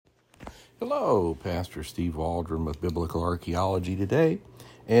Hello, Pastor Steve Waldron with Biblical Archaeology today,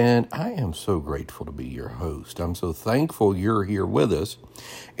 and I am so grateful to be your host. I'm so thankful you're here with us.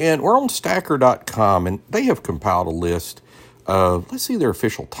 And we're on Stacker.com, and they have compiled a list of, let's see their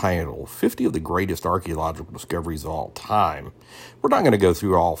official title, 50 of the greatest archaeological discoveries of all time. We're not going to go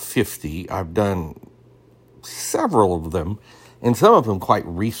through all 50. I've done several of them, and some of them quite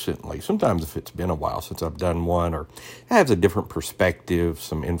recently. Sometimes if it's been a while since I've done one, or it has a different perspective,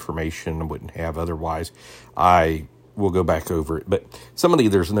 some information I wouldn't have otherwise, I will go back over it. But some of these,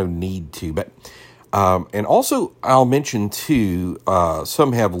 there's no need to. But and also, I'll mention too,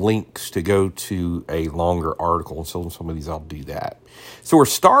 some have links to go to a longer article, and so some of these I'll do that. So we're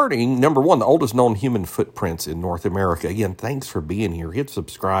starting, number one, the oldest known human footprints in North America. Again, thanks for being here. Hit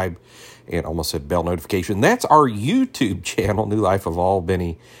subscribe and almost said bell notification. That's our YouTube channel, New Life of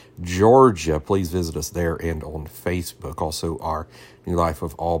Albany, Georgia. Please visit us there and on Facebook. Also, our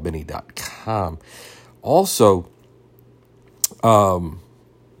newlifeofalbany.com. Also,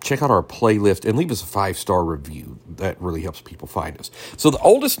 check out our playlist and leave us a 5-star review. That really helps people find us. So the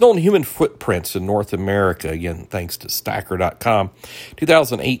oldest known human footprints in North America, again, thanks to Stacker.com.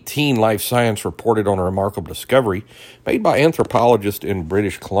 2018, Life Science reported on a remarkable discovery made by anthropologists in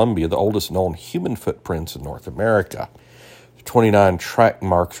British Columbia, the oldest known human footprints in North America. 29 track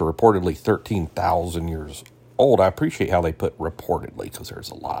marks are reportedly 13,000 years old. I appreciate how they put reportedly, because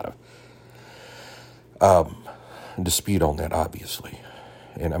there's a lot of dispute on that, obviously.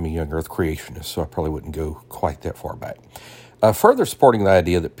 And I'm a young Earth creationist, so I probably wouldn't go quite that far back. Further supporting the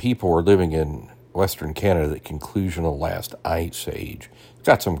idea that people were living in Western Canada at the conclusion of the last ice age. It's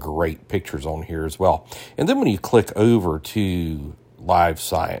got some great pictures on here as well. And then when you click over to Live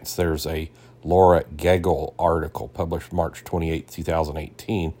Science, there's a Laura Gegel article published March 28,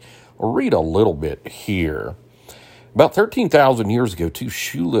 2018. We'll read a little bit here. About 13,000 years ago, two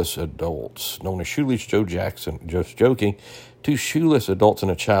shoeless adults, known as Shoeless Joe Jackson, just joking, two shoeless adults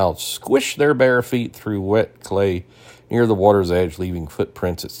and a child squished their bare feet through wet clay near the water's edge, leaving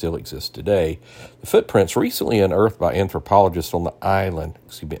footprints that still exist today. The footprints, recently unearthed by anthropologists on an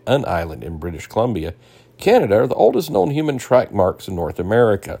island in British Columbia, Canada, are the oldest known human track marks in North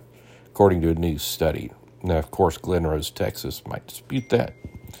America, according to a new study. Now, of course, Glen Rose, Texas might dispute that.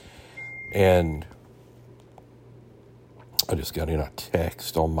 And I just got in a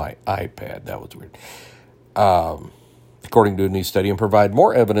text on my iPad. That was weird. According to a new study, and provide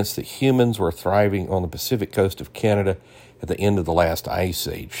more evidence that humans were thriving on the Pacific coast of Canada at the end of the last ice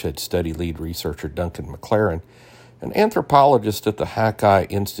age, said study lead researcher Duncan McLaren, an anthropologist at the Hakai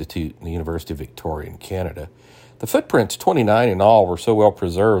Institute in the University of Victoria in Canada. The footprints, 29 in all, were so well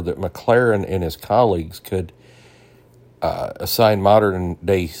preserved that McLaren and his colleagues could assign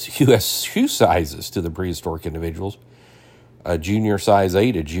modern-day U.S. shoe sizes to the prehistoric individuals. A junior size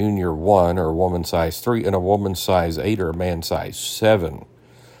 8, a junior 1, or a woman size 3, and a woman size 8 or a man size 7.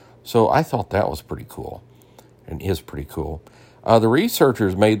 So I thought that was pretty cool, and is pretty cool. The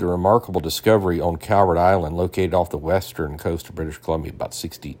researchers made the remarkable discovery on Calvert Island, located off the western coast of British Columbia, about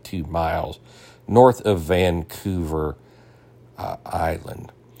 62 miles north of Vancouver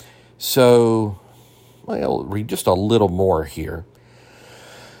Island. So, I'll read just a little more here.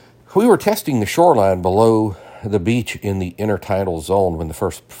 We were testing the shoreline below the beach in the intertidal zone when the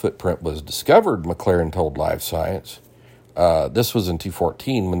first footprint was discovered, McLaren told Live Science. This was in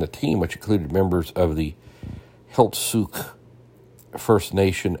 2014 when the team, which included members of the Heiltsuk First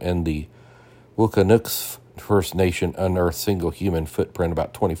Nation and the Wikinuxv First Nation, unearthed single human footprint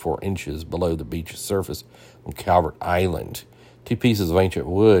about 24 inches below the beach's surface on Calvert Island. Two pieces of ancient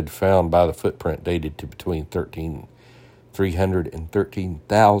wood found by the footprint dated to between 300 and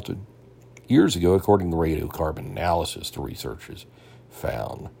 13,000 years ago, according to radiocarbon analysis the researchers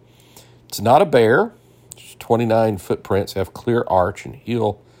found. It's not a bear. 29 footprints have clear arch and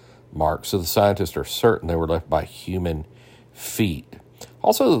heel marks, so the scientists are certain they were left by human feet.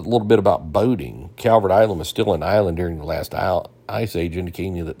 Also, a little bit about boating. Calvert Island was still an island during the last ice age,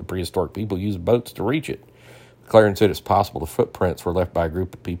 indicating that the prehistoric people used boats to reach it. McLaren said it's possible the footprints were left by a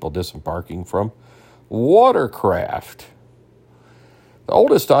group of people disembarking from watercraft. The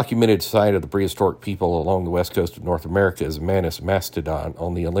oldest documented site of the prehistoric people along the west coast of North America is Manus Mastodon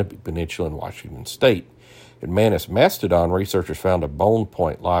on the Olympic Peninsula in Washington State. In Manus Mastodon, researchers found a bone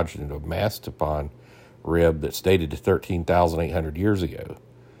point lodged into a mastodon rib that's dated to 13,800 years ago.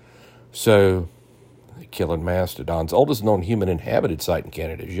 So, killing mastodons. Oldest known human inhabited site in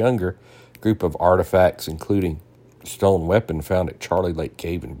Canada is Younger. A group of artifacts, including a stone weapon found at Charlie Lake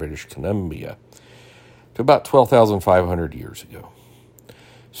Cave in British Columbia, to about 12,500 years ago.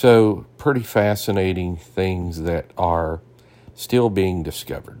 So, pretty fascinating things that are still being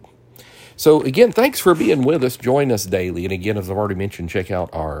discovered. So, again, thanks for being with us. Join us daily. And again, as I've already mentioned, check out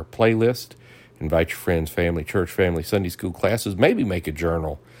our playlist. Invite your friends, family, church family, Sunday school classes. Maybe make a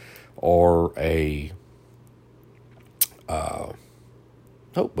journal or a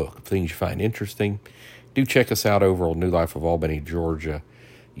notebook of things you find interesting. Do check us out over on New Life of Albany, Georgia,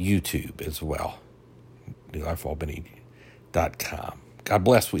 YouTube as well. NewLifeAlbany.com. God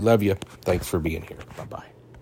bless. We love you. Thanks for being here. Bye-bye.